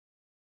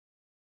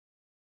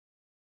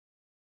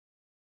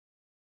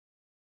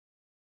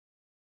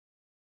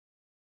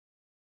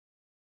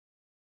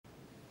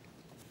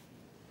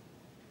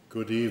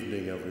Good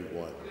evening,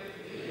 everyone.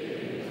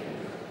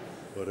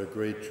 What a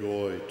great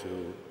joy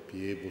to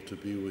be able to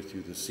be with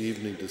you this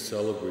evening to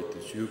celebrate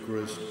this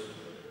Eucharist.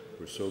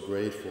 We're so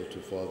grateful to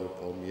Father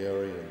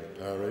Palmieri and the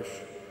parish,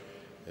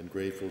 and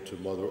grateful to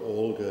Mother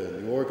Olga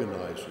and the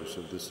organizers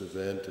of this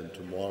event and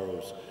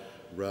tomorrow's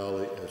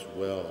rally as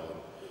well.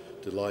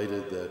 I'm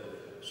delighted that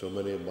so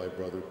many of my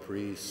brother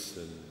priests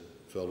and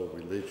fellow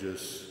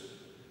religious,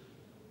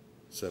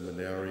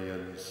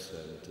 seminarians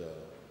and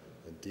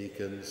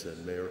deacons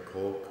and Mayor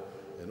Koch,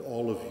 and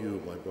all of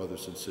you, my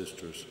brothers and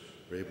sisters,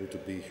 are able to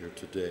be here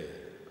today.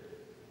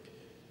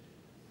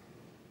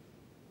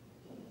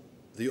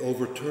 The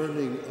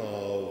overturning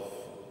of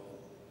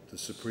the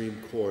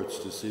Supreme Court's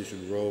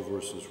decision Roe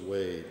versus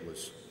Wade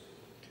was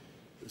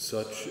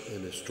such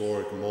an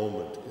historic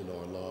moment in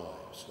our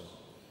lives.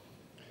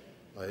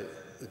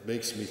 It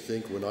makes me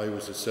think when I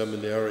was a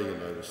seminarian,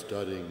 I was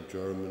studying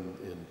German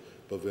in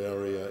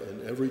Bavaria.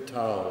 In every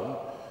town,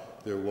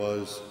 there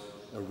was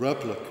a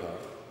replica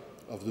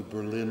of the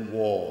Berlin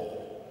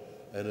Wall,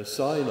 and a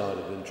sign on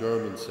it in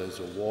German says,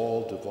 "A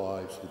wall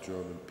divides the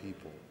German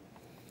people."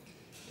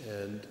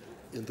 And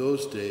in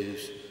those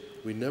days,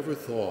 we never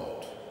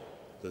thought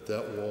that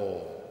that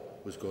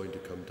wall was going to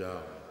come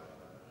down,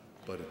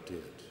 but it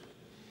did.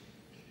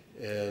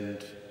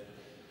 And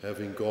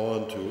having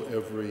gone to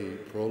every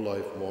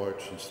pro-life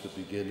march since the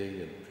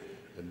beginning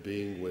and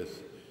being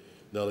with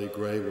Nellie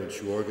Gray when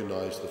she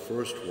organized the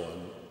first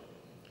one,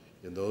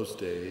 in those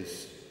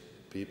days,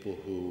 people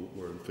who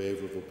were in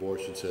favor of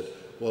abortion said,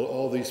 well,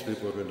 all these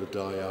people are going to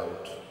die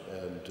out,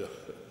 and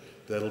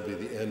that'll be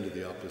the end of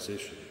the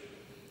opposition.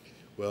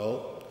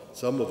 Well,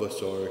 some of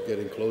us are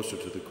getting closer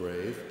to the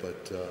grave,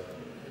 but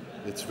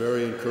it's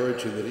very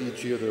encouraging that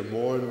each year there are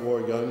more and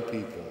more young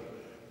people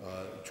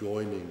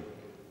joining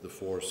the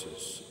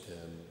forces.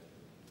 And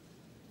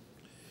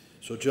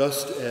so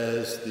just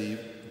as the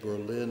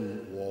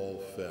Berlin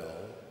Wall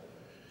fell,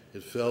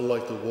 it fell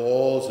like the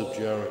walls of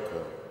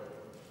Jericho.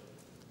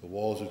 The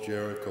walls of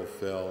Jericho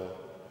fell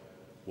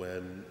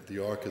when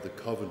the Ark of the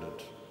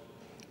Covenant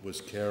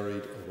was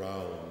carried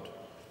around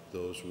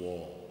those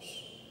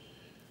walls.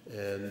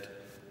 And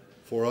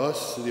for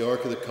us, the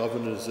Ark of the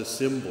Covenant is a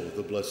symbol of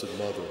the Blessed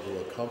Mother who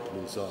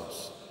accompanies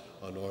us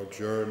on our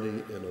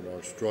journey and on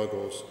our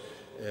struggles,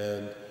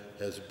 and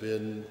has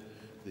been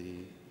the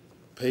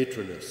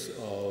patroness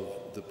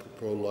of the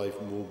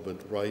pro-life movement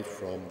right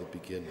from the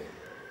beginning.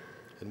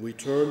 And we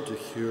turn to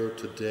here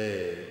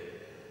today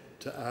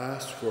to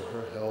ask for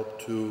her help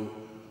to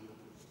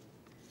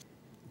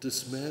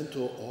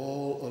dismantle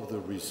all of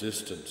the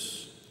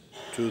resistance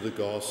to the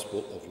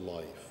gospel of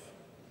life.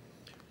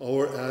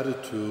 Our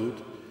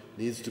attitude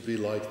needs to be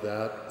like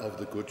that of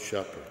the Good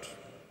Shepherd,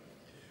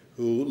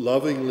 who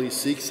lovingly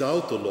seeks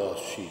out the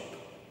lost sheep,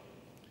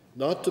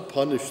 not to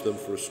punish them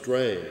for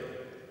straying,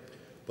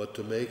 but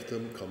to make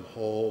them come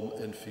home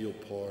and feel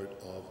part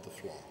of the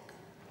flock.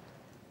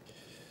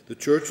 The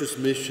Church's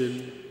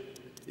mission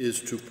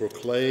is to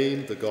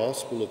proclaim the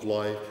gospel of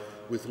life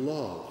with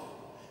love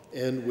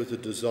and with a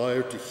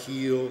desire to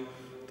heal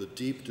the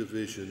deep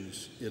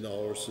divisions in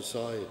our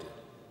society.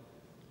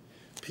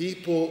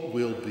 People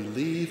will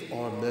believe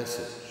our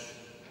message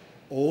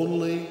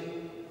only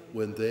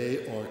when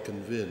they are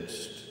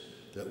convinced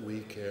that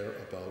we care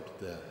about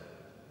them.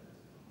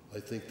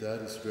 I think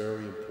that is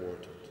very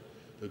important.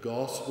 The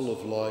gospel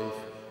of life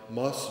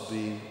must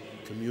be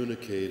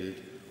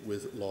communicated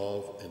with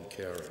love and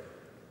caring.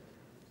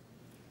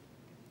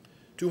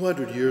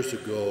 200 years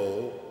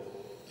ago,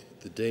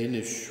 the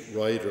Danish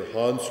writer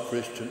Hans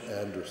Christian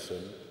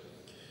Andersen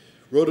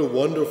wrote a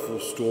wonderful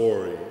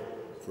story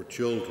for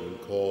children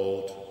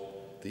called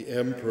The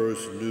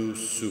Emperor's New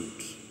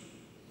Suit.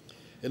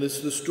 And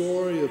it's the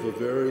story of a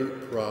very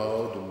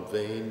proud and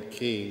vain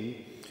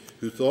king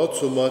who thought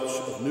so much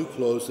of new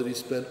clothes that he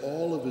spent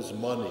all of his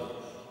money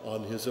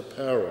on his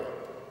apparel.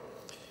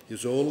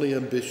 His only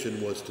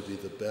ambition was to be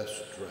the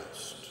best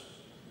dressed.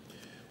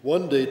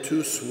 One day,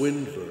 two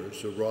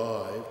swindlers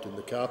arrived in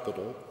the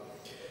capital,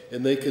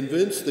 and they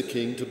convinced the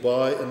king to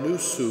buy a new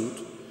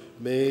suit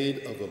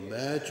made of a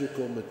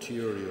magical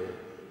material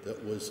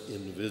that was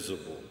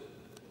invisible.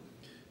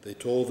 They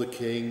told the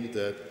king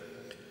that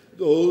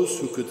those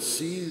who could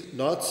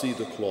not see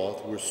the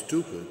cloth were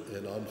stupid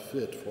and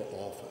unfit for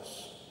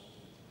office.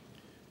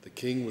 The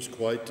king was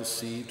quite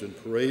deceived and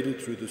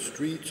paraded through the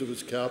streets of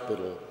his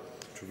capital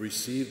to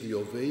receive the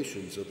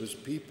ovations of his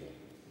people.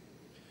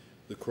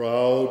 The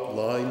crowd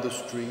lined the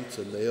streets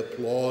and they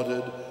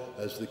applauded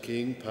as the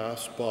king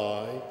passed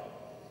by.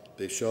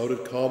 They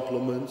shouted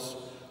compliments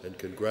and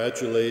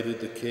congratulated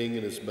the king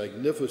in his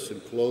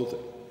magnificent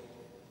clothing.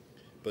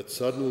 But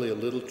suddenly a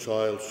little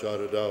child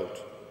shouted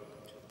out,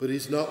 "But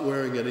he's not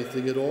wearing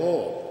anything at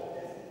all."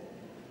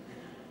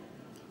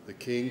 The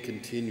king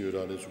continued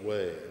on his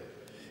way.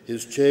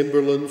 His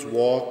chamberlains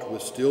walked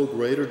with still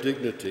greater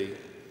dignity,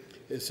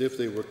 as if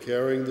they were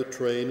carrying the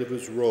train of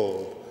his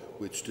robe,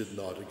 which did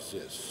not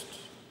exist.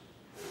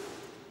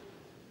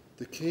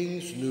 The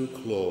king's new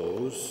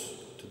clothes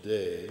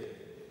today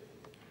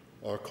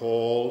are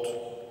called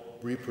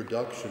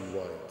reproduction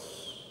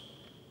rights.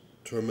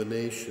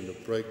 termination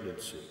of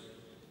pregnancy,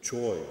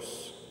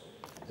 choice,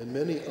 and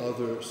many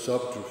other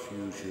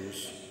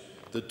subterfuges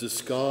that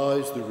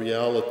disguise the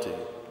reality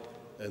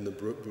and the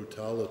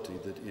brutality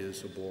that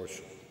is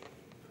abortion.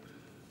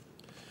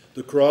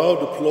 The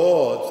crowd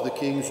applauds the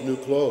king's new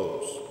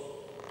clothes.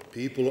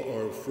 People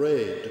are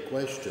afraid to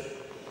question.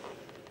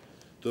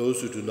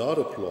 Those who do not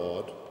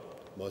applaud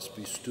must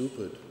be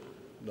stupid,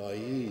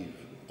 naive,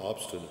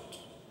 obstinate.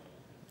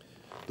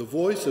 The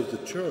voice of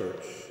the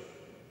church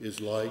is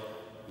like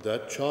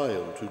that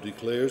child who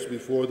declares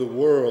before the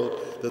world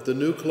that the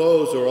new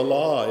clothes are a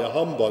lie, a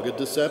humbug, a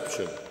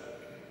deception.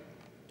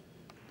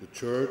 The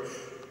church,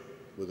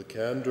 with the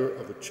candor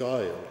of a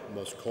child,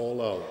 must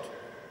call out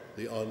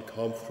the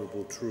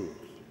uncomfortable truth.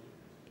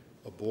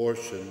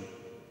 Abortion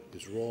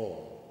is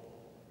wrong.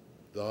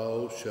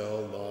 Thou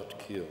shalt not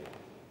kill.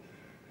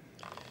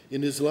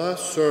 In his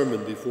last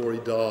sermon before he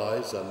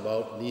dies on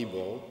Mount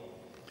Nebo,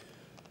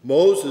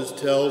 Moses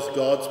tells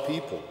God's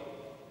people,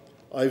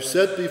 I've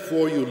set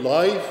before you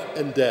life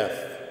and death,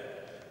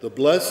 the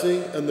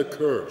blessing and the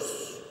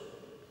curse.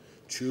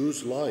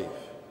 Choose life,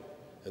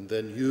 and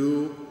then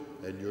you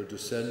and your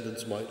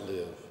descendants might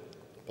live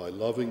by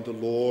loving the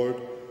Lord,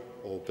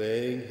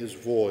 obeying his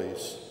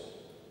voice,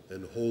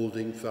 and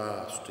holding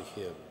fast to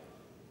him.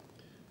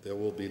 There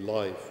will be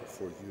life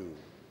for you.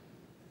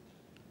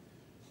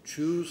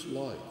 Choose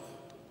life.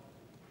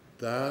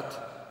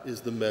 That is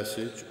the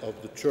message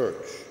of the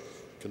church,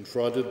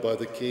 confronted by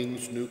the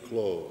king's new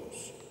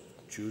clothes.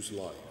 Choose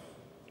life.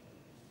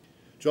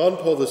 John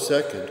Paul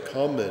II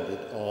commented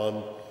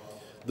on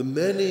the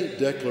many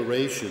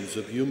declarations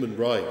of human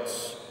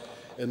rights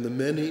and the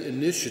many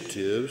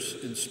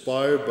initiatives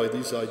inspired by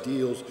these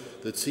ideals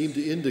that seem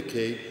to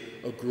indicate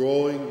a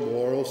growing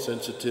moral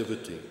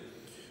sensitivity,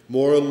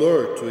 more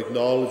alert to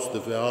acknowledge the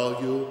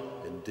value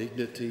and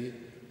dignity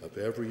of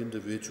every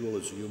individual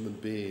as a human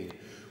being,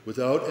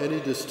 without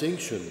any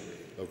distinction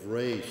of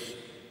race,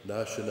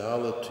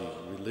 nationality,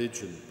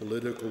 religion,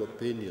 political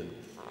opinion,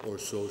 or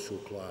social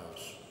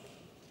class.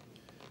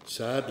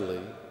 Sadly,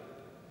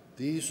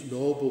 these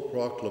noble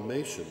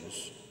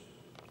proclamations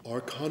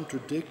are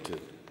contradicted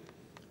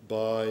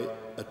by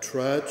a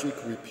tragic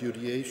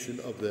repudiation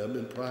of them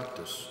in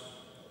practice.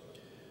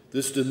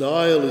 This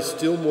denial is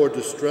still more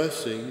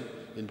distressing,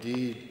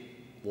 indeed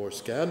more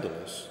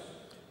scandalous,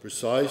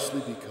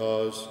 precisely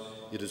because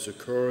it is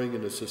occurring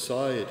in a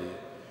society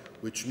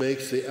which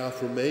makes the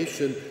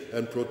affirmation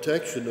and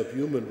protection of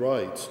human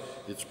rights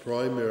its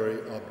primary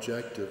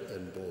objective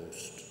and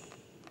boast.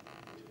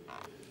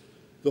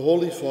 The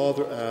Holy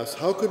Father asks,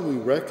 how can we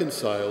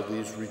reconcile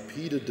these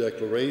repeated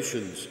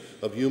declarations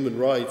of human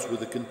rights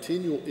with a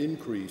continual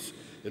increase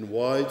in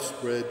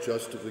widespread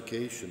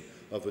justification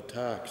of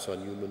attacks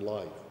on human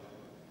life?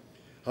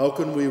 How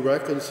can we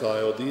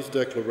reconcile these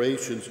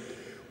declarations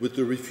with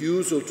the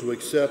refusal to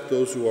accept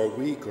those who are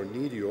weak or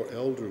needy or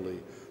elderly,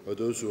 or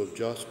those who have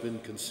just been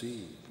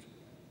conceived?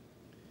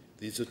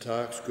 These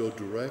attacks go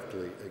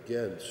directly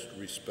against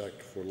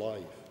respect for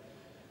life,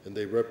 and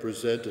they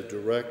represent a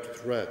direct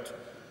threat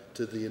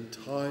to the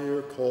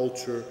entire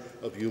culture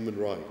of human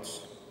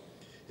rights.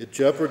 It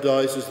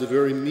jeopardizes the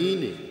very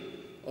meaning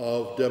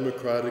of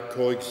democratic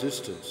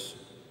coexistence.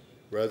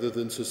 Rather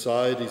than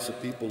societies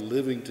of people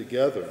living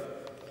together,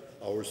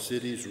 our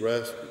cities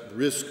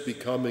risk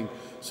becoming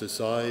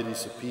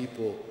societies of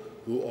people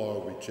who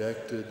are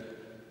rejected,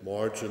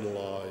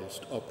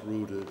 marginalized,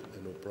 uprooted,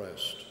 and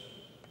oppressed.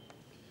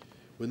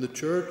 When the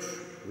Church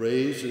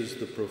raises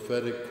the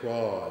prophetic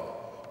cry,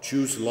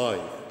 choose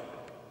life,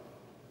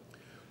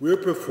 we're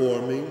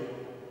performing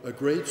a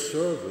great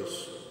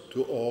service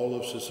to all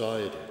of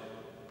society.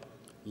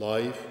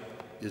 Life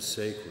is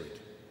sacred.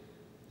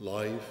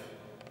 Life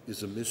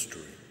is a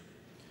mystery.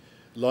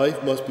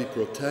 Life must be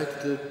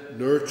protected,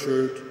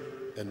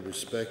 nurtured, and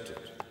respected.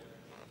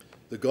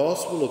 The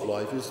gospel of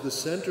life is the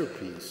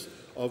centerpiece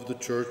of the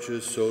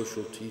Church's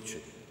social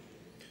teaching.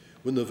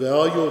 When the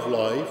value of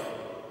life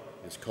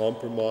is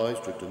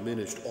compromised or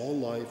diminished, all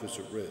life is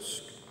at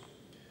risk.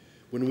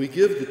 When we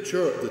give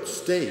the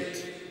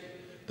state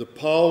the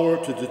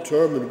power to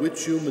determine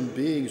which human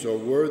beings are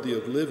worthy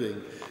of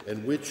living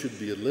and which should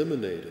be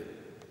eliminated,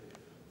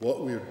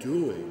 what we're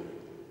doing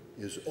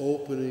is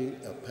opening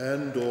a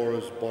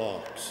Pandora's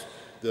box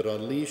that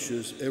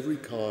unleashes every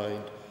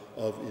kind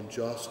of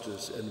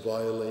injustice and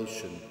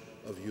violation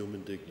of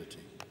human dignity.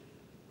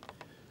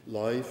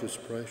 Life is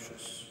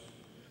precious.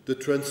 The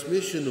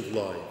transmission of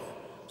life,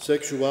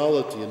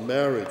 sexuality, and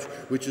marriage,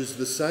 which is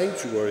the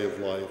sanctuary of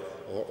life,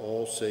 are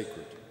all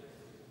sacred.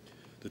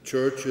 The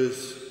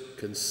Church's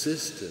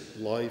consistent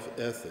life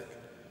ethic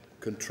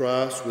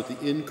contrasts with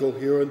the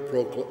incoherent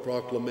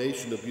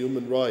proclamation of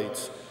human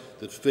rights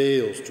that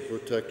fails to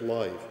protect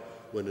life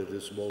when it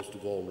is most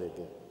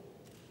vulnerable.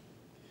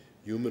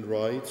 Human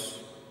rights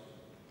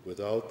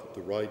without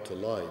the right to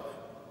life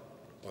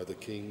are the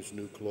king's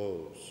new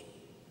clothes.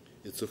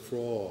 It's a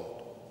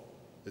fraud.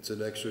 It's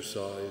an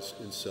exercise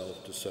in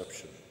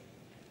self-deception.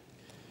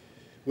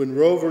 When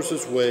Roe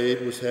v.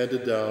 Wade was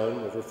handed down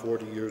over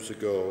 40 years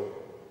ago,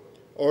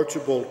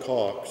 Archibald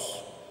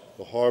Cox,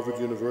 a Harvard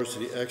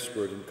University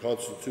expert in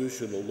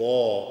constitutional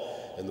law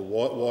and the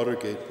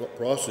Watergate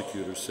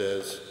prosecutor,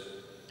 says,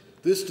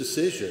 "This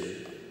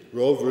decision,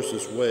 Roe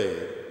versus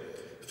Wade,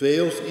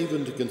 fails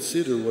even to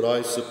consider what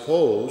I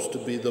suppose to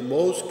be the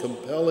most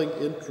compelling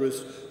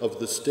interest of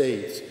the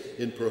states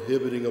in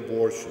prohibiting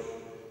abortion,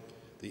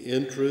 the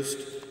interest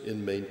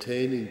in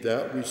maintaining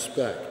that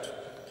respect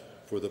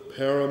for the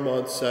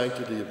paramount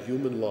sanctity of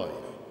human life,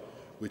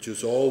 which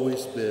has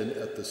always been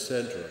at the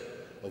center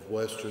of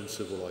Western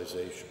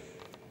civilization."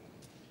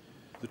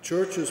 The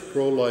Church's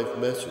pro-life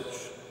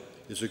message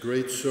is a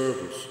great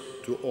service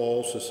to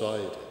all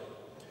society.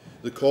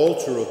 The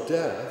culture of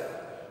death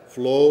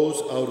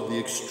flows out of the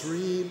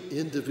extreme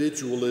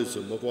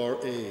individualism of our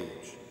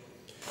age.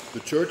 The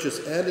Church's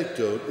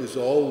anecdote is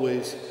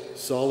always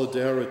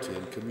solidarity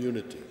and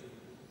community.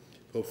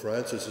 Pope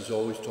Francis is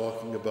always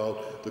talking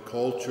about the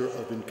culture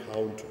of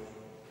encounter.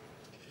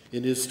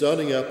 In his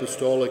stunning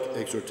apostolic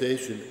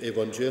exhortation,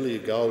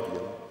 Evangelii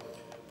Gaudium,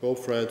 Pope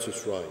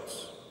Francis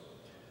writes,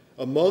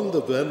 "Among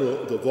the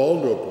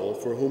vulnerable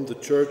for whom the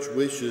Church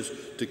wishes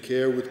to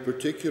care with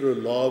particular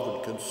love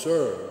and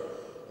concern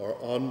are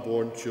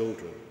unborn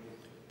children,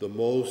 the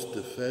most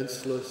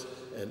defenseless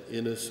and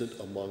innocent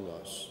among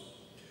us."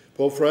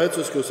 Pope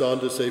Francis goes on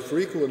to say,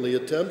 frequently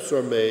attempts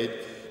are made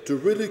to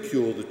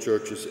ridicule the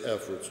Church's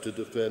efforts to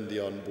defend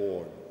the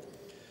unborn.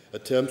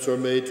 Attempts are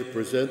made to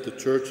present the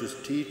Church's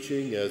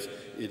teaching as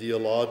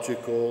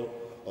ideological,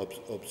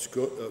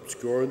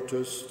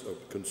 obscurantist, or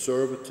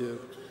conservative.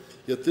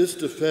 Yet this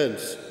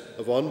defense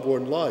of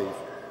unborn life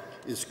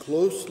is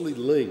closely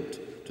linked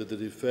to the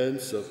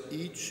defense of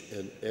each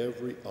and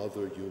every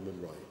other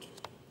human right.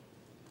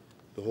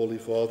 The Holy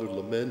Father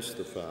laments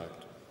the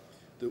fact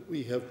that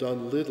we have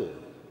done little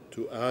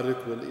to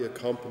adequately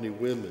accompany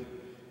women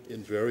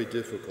in very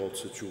difficult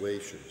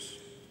situations.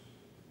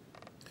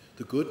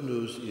 The good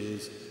news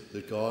is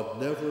that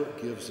God never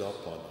gives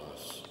up on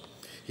us.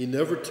 He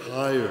never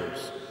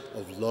tires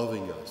of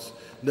loving us,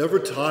 never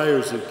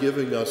tires of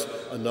giving us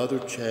another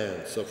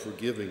chance, of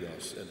forgiving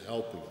us and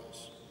helping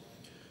us.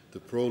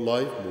 The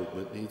pro-life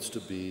movement needs to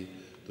be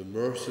the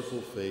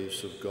merciful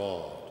face of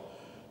God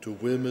to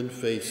women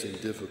facing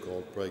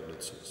difficult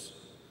pregnancies.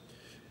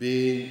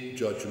 Being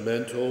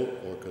judgmental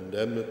or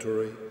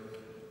condemnatory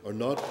are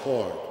not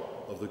part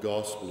of the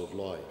gospel of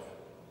life.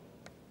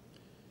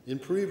 In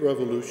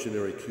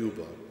pre-revolutionary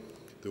Cuba,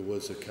 there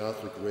was a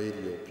Catholic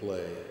radio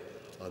play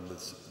on the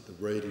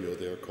radio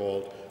there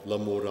called La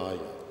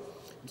Muralla.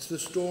 It's the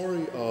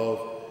story of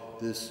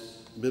this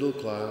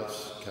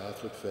middle-class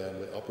Catholic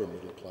family, upper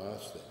middle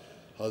class,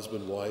 the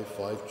husband, wife,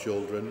 5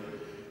 children,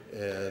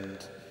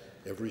 and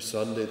every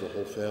Sunday the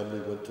whole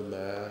family went to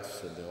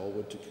Mass and they all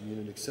went to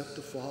communion except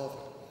the father.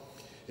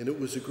 And it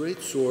was a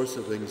great source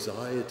of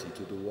anxiety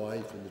to the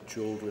wife and the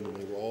children, and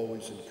they were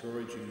always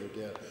encouraging their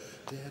dad,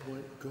 "Dad,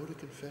 go to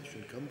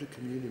confession, come to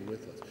communion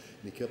with us."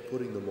 And he kept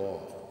putting them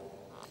off.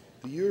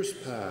 The years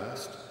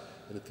passed,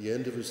 and at the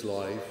end of his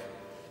life,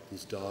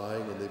 he's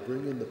dying, and they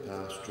bring in the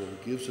pastor and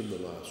he gives him the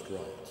last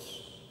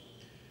rites.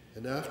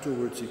 And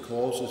afterwards he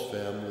calls his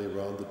family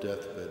around the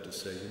deathbed to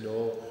say,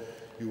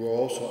 "You were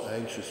also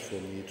anxious for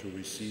me to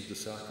receive the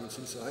sacraments."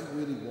 He said, "I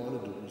really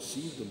wanted to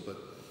receive them, but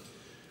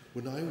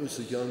when I was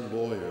a young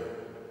lawyer,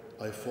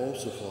 I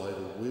falsified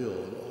a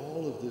will, and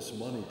all of this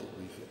money that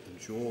we've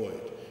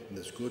enjoyed in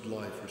this good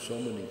life for so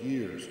many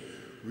years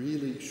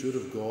really should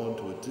have gone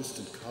to a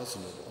distant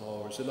cousin of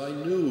ours. And I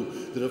knew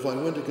that if I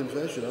went to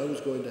confession, I was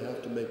going to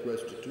have to make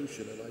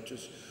restitution, and I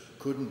just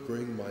couldn't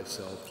bring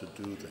myself to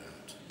do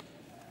that."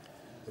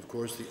 Of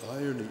course, the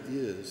irony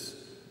is,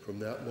 from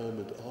that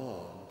moment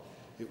on,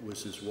 it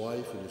was his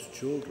wife and his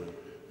children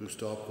who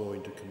stopped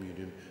going to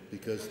communion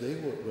because they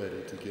weren't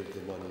ready to give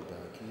the money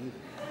back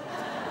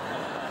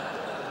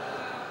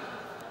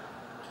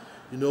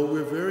either.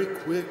 We're very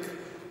quick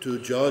to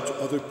judge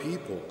other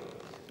people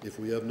if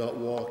we have not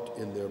walked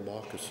in their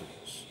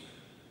moccasins.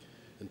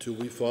 Until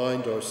we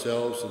find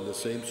ourselves in the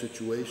same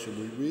situation,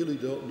 we really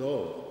don't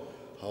know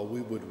how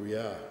we would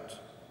react.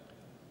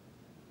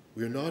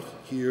 We are not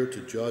here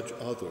to judge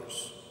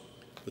others,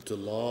 but to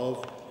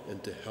love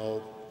and to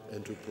help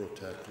and to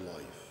protect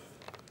life.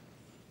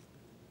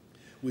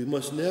 We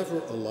must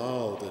never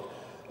allow that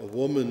a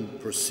woman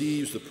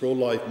perceives the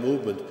pro-life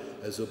movement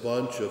as a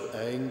bunch of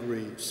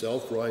angry,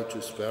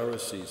 self-righteous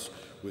Pharisees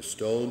with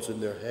stones in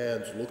their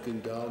hands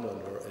looking down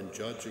on her and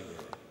judging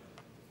her.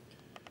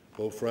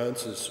 Pope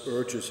Francis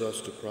urges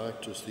us to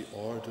practice the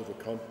art of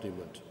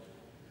accompaniment,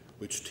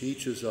 which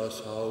teaches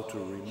us how to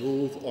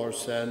remove our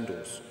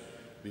sandals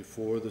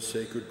before the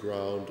sacred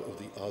ground of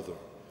the other,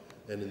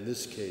 and in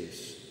this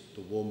case,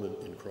 the woman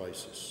in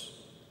crisis.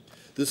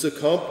 This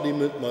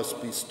accompaniment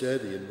must be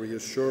steady and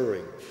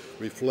reassuring,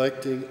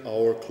 reflecting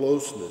our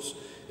closeness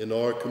in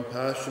our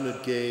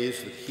compassionate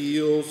gaze that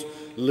heals,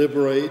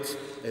 liberates,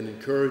 and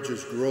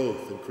encourages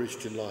growth in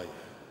Christian life.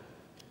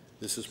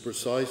 This is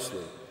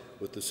precisely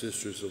what the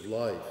Sisters of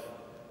Life,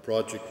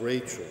 Project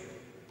Rachel,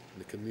 and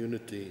the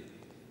community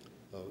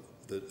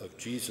of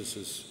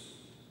Jesus'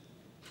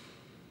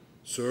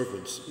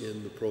 servants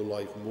in the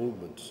pro-life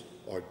movement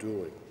are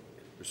doing.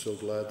 We're so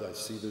glad I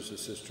see there's a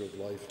Sister of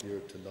Life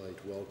here tonight.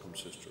 Welcome,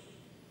 Sister.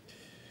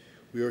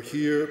 We are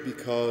here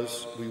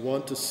because we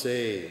want to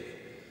save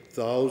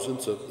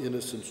thousands of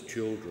innocent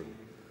children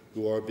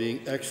who are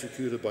being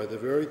executed by the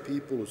very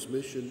people whose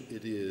mission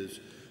it is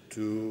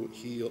to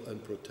heal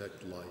and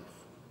protect life.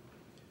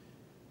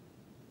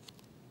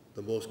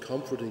 The most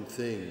comforting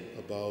thing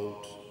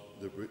about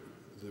the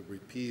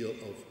repeal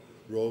of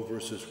Roe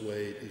versus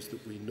Wade is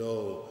that we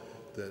know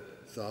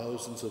that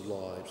thousands of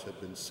lives have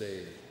been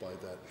saved by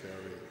that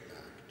very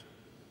act.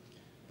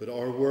 But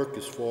our work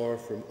is far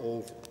from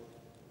over.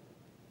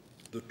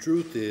 The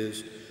truth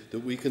is that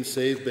we can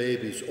save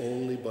babies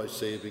only by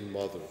saving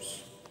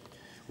mothers.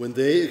 When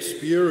they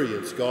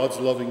experience God's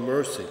loving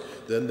mercy,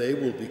 then they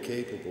will be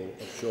capable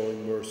of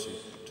showing mercy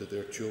to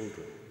their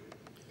children.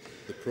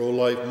 The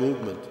pro-life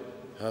movement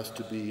has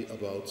to be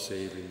about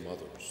saving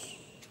mothers.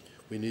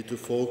 We need to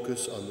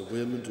focus on the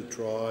women to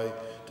try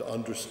to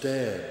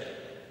understand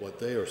what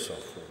they are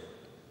suffering.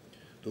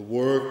 The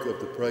work of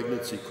the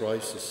Pregnancy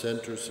Crisis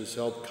Centers has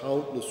helped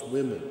countless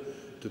women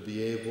to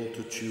be able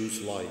to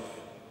choose life.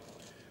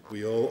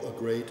 We owe a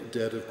great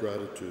debt of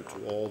gratitude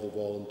to all the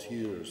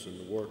volunteers and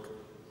the work.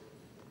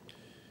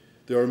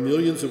 There are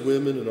millions of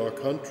women in our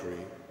country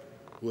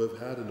who have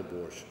had an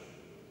abortion.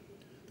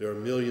 There are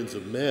millions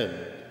of men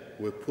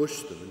who have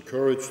pushed them,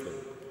 encouraged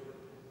them,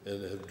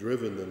 and have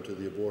driven them to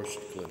the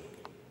abortion clinic.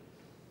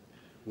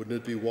 Wouldn't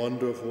it be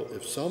wonderful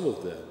if some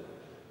of them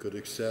could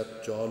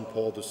accept John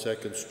Paul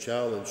II's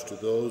challenge to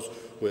those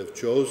who have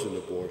chosen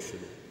abortion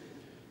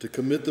to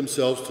commit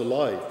themselves to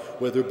life,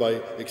 whether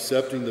by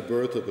accepting the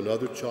birth of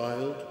another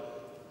child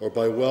or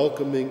by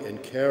welcoming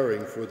and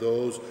caring for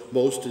those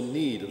most in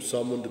need of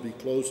someone to be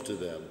close to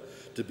them,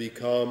 to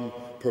become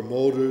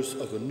promoters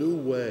of a new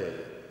way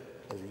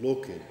of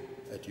looking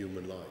at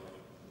human life.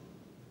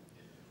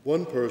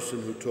 One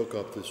person who took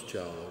up this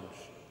challenge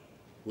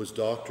was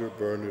Dr.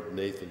 Bernard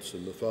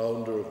Nathanson, the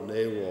founder of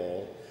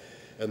NARAL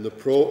and the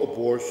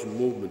pro-abortion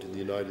movement in the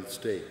United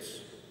States.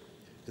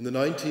 In the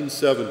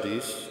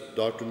 1970s,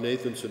 Dr.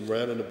 Nathanson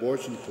ran an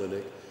abortion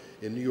clinic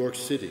in New York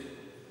City,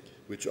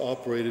 which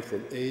operated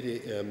from 8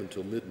 a.m.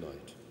 until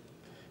midnight.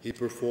 He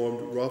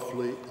performed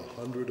roughly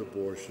 100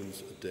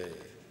 abortions a day.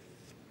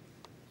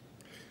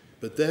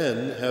 But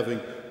then, having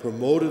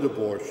promoted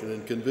abortion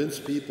and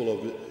convincing people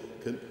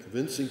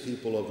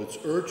of its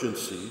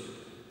urgency,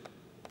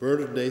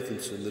 Bernard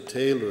Nathanson, the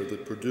tailor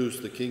that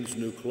produced the King's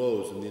New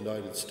Clothes in the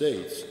United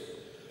States,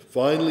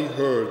 finally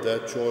heard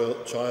that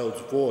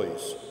child's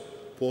voice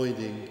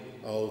pointing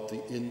out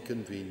the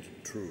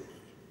inconvenient truth.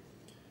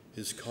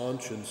 His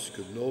conscience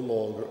could no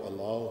longer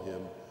allow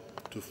him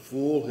to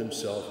fool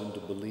himself into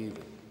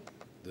believing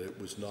that it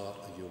was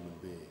not a human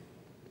being.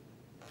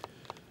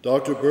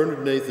 Dr.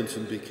 Bernard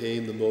Nathanson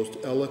became the most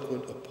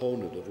eloquent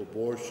opponent of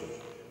abortion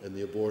and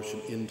the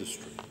abortion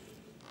industry.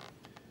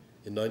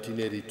 In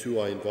 1982,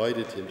 I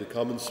invited him to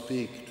come and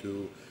speak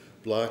to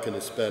Black and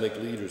Hispanic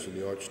leaders in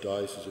the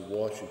Archdiocese of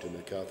Washington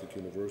at Catholic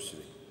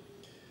University.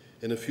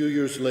 And a few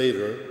years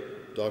later,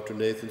 Dr.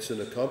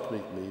 Nathanson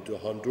accompanied me to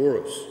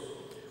Honduras,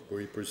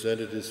 where he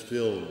presented his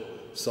film,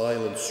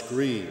 Silent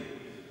Scream,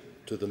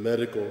 to the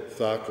medical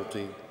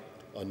faculty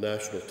on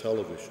national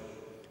television.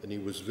 And he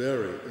was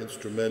very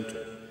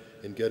instrumental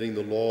in getting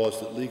the laws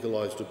that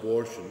legalized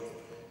abortion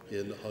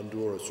in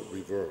Honduras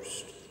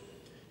reversed.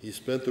 He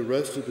spent the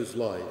rest of his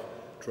life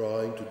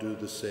trying to do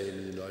the same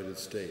in the United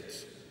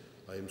States.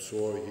 I am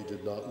sorry he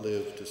did not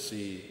live to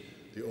see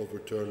the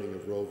overturning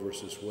of Roe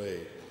versus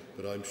Wade,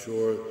 but I'm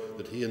sure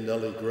that he and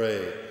Nellie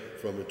Gray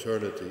from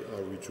eternity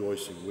are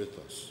rejoicing with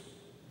us.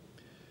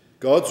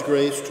 God's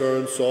grace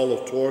turned Saul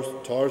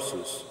of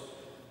Tarsus,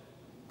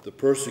 the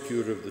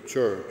persecutor of the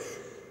church,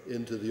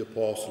 into the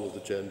apostle of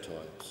the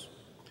Gentiles.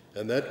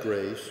 And that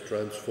grace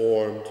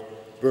transformed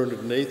Bernard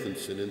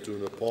Nathanson into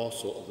an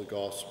apostle of the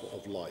gospel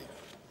of life.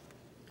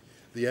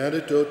 The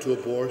antidote to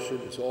abortion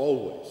is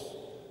always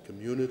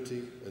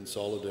community and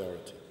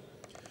solidarity.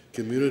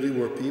 Community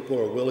where people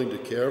are willing to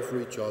care for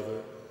each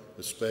other,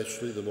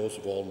 especially the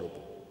most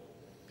vulnerable.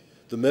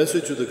 The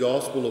message of the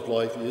gospel of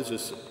life is,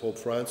 as Pope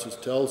Francis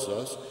tells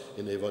us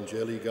in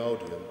Evangelii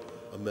Gaudium,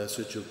 a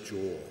message of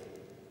joy.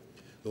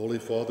 The Holy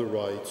Father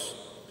writes,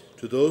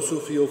 "To those who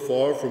feel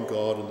far from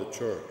God and the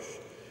Church,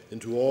 and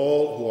to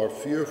all who are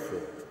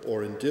fearful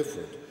or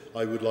indifferent,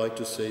 I would like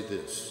to say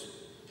this.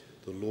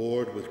 The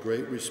Lord, with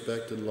great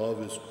respect and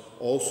love, is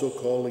also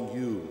calling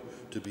you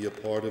to be a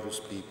part of his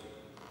people.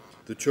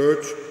 The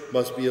Church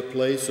must be a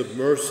place of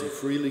mercy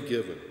freely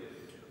given,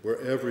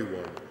 where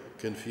everyone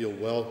can feel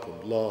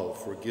welcomed,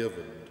 loved,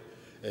 forgiven,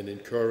 and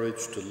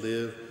encouraged to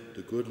live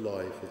the good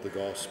life of the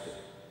gospel.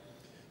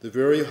 The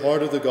very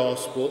heart of the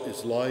gospel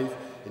is life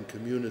in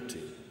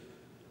community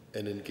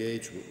and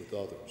engagement with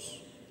others."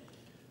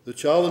 The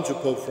challenge of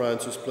Pope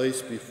Francis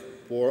placed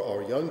before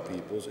our young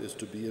peoples is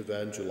to be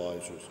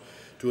evangelizers,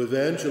 to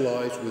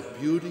evangelize with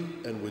beauty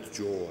and with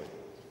joy.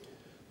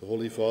 The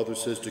Holy Father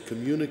says to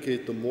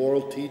communicate the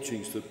moral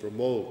teachings that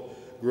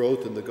promote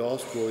growth in the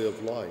gospel way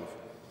of life.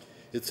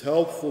 It's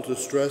helpful to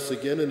stress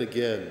again and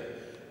again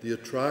the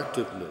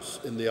attractiveness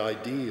and the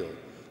ideal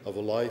of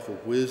a life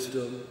of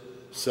wisdom,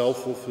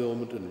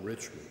 self-fulfillment, and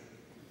enrichment.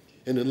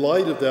 And in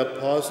light of that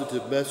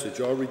positive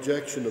message, our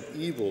rejection of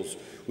evils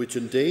which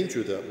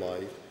endanger that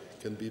life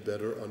can be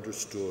better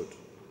understood.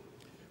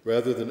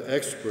 Rather than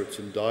experts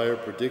in dire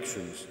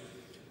predictions,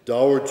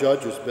 dour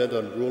judges bent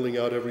on ruling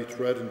out every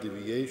threat and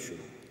deviation,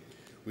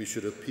 we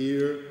should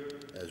appear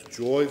as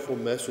joyful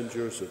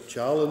messengers of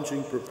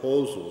challenging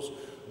proposals,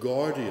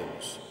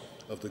 guardians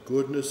of the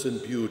goodness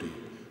and beauty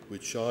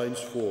which shines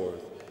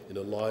forth in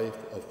a life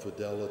of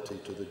fidelity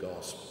to the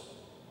gospel.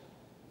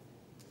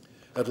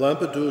 At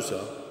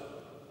Lampedusa,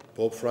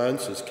 Pope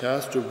Francis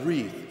cast a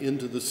wreath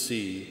into the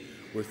sea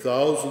where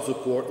thousands of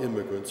poor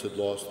immigrants had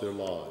lost their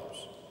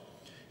lives.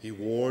 He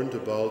warned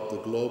about the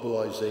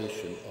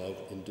globalization of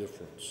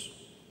indifference.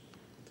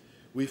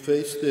 We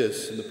face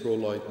this in the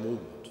pro-life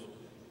movement.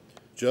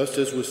 Just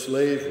as with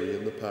slavery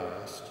in the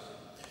past,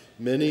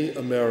 many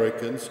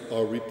Americans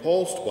are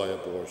repulsed by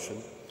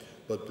abortion,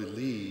 but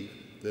believe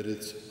that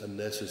it's a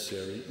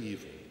necessary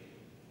evil.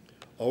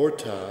 Our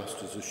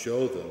task is to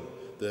show them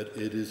that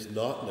it is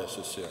not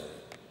necessary,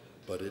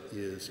 but it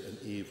is an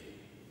evil.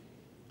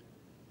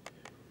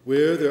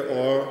 Where there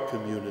are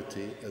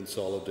community and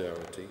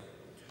solidarity,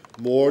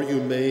 more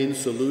humane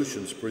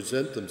solutions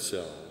present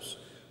themselves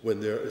when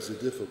there is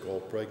a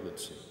difficult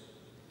pregnancy.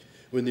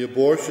 When the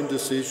abortion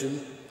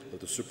decision of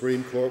the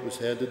Supreme Court was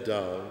handed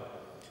down,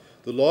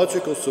 the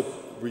logical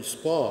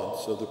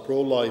response of the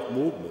pro-life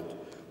movement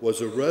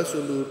was a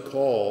resolute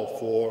call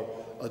for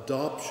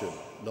adoption,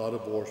 not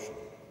abortion.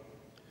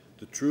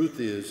 The truth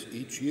is,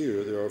 each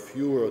year there are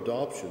fewer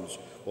adoptions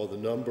while the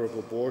number of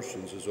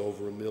abortions is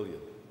over 1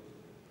 million.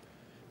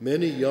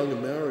 Many young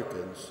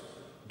Americans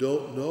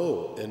don't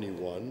know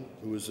anyone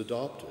who is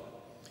adopted.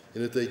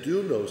 And if they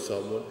do know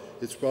someone,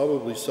 it's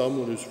probably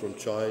someone who's from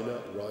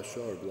China,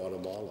 Russia, or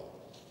Guatemala,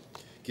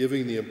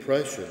 giving the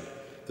impression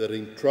that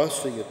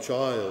entrusting a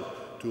child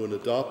to an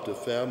adoptive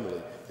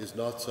family is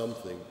not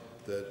something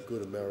that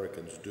good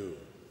Americans do.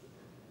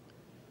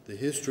 The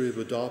history of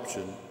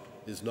adoption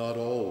has not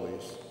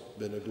always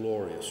been a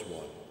glorious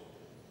one.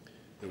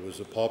 There was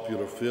a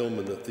popular film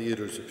in the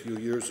theaters a few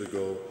years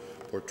ago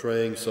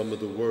portraying some of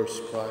the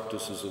worst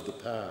practices of the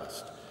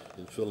past.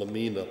 In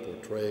Philomena,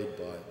 portrayed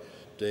by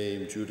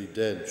Dame Judi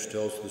Dench,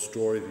 tells the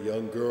story of a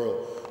young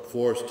girl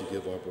forced to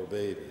give up her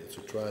baby. It's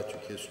a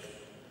tragic history.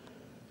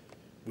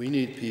 We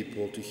need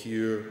people to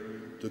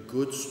hear the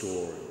good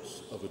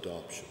stories of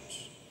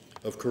adoptions,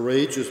 of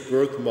courageous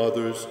birth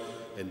mothers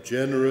and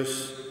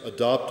generous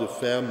adoptive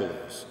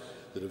families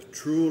that have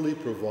truly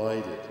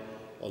provided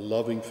a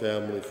loving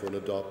family for an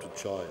adopted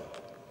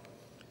child.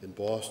 In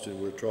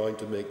Boston, we're trying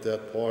to make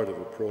that part of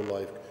a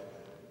pro-life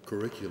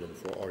curriculum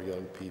for our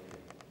young people.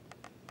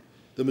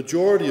 The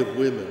majority of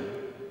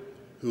women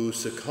who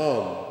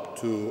succumb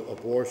to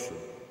abortion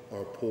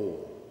are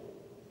poor.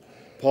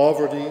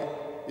 Poverty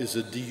is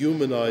a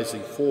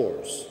dehumanizing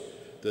force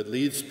that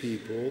leads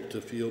people to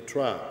feel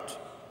trapped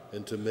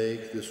and to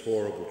make this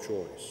horrible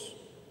choice.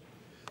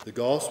 The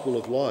gospel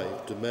of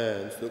life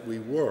demands that we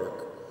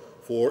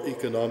work for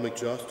economic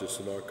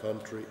justice in our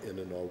country and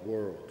in our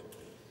world.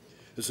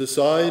 A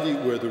society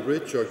where the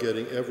rich are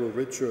getting ever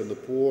richer and the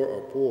poor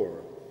are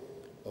poorer,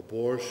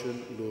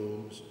 abortion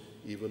looms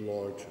even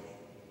larger.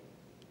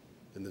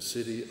 In the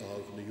city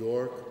of New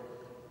York,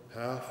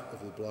 half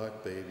of the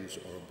black babies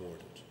are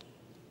aborted.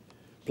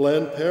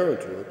 Planned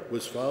Parenthood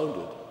was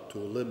founded to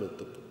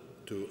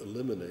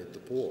eliminate the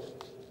poor.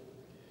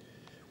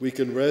 We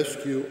can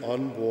rescue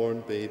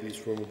unborn babies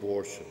from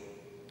abortion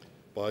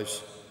by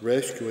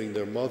rescuing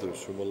their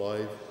mothers from a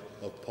life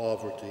of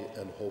poverty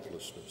and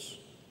hopelessness.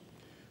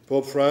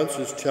 Pope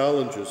Francis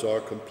challenges our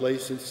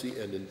complacency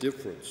and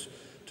indifference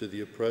to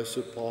the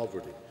oppressive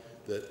poverty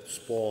that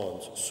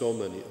spawns so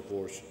many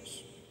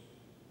abortions.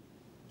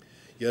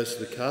 Yes,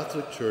 the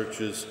Catholic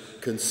Church's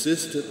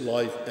consistent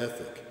life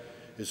ethic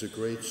is a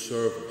great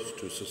service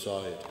to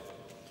society.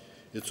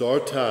 It's our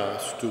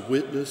task to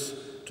witness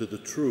to the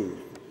truth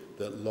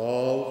that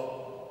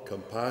love,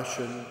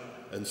 compassion,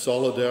 and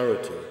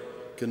solidarity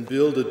can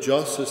build a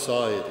just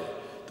society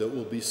that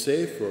will be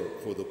safer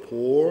for the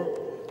poor,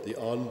 the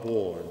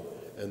unborn,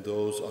 and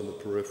those on the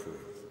periphery.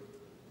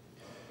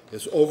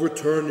 As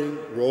overturning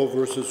Roe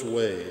versus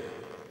Wade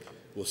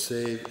will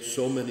save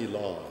so many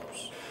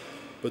lives,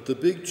 but the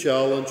big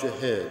challenge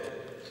ahead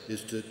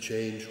is to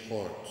change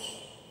hearts.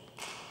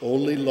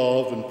 Only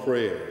love and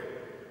prayer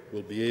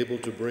will be able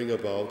to bring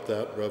about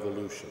that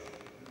revolution.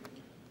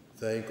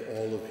 Thank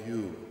all of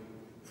you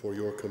for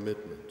your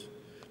commitment.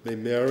 May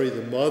Mary,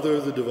 the Mother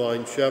of the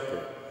Divine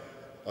Shepherd,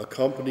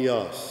 accompany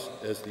us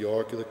as the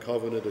Ark of the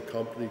Covenant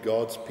accompanied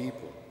God's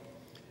people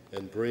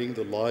and bring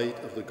the light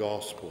of the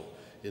gospel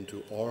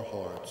into our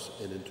hearts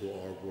and into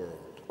our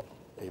world.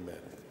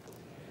 Amen.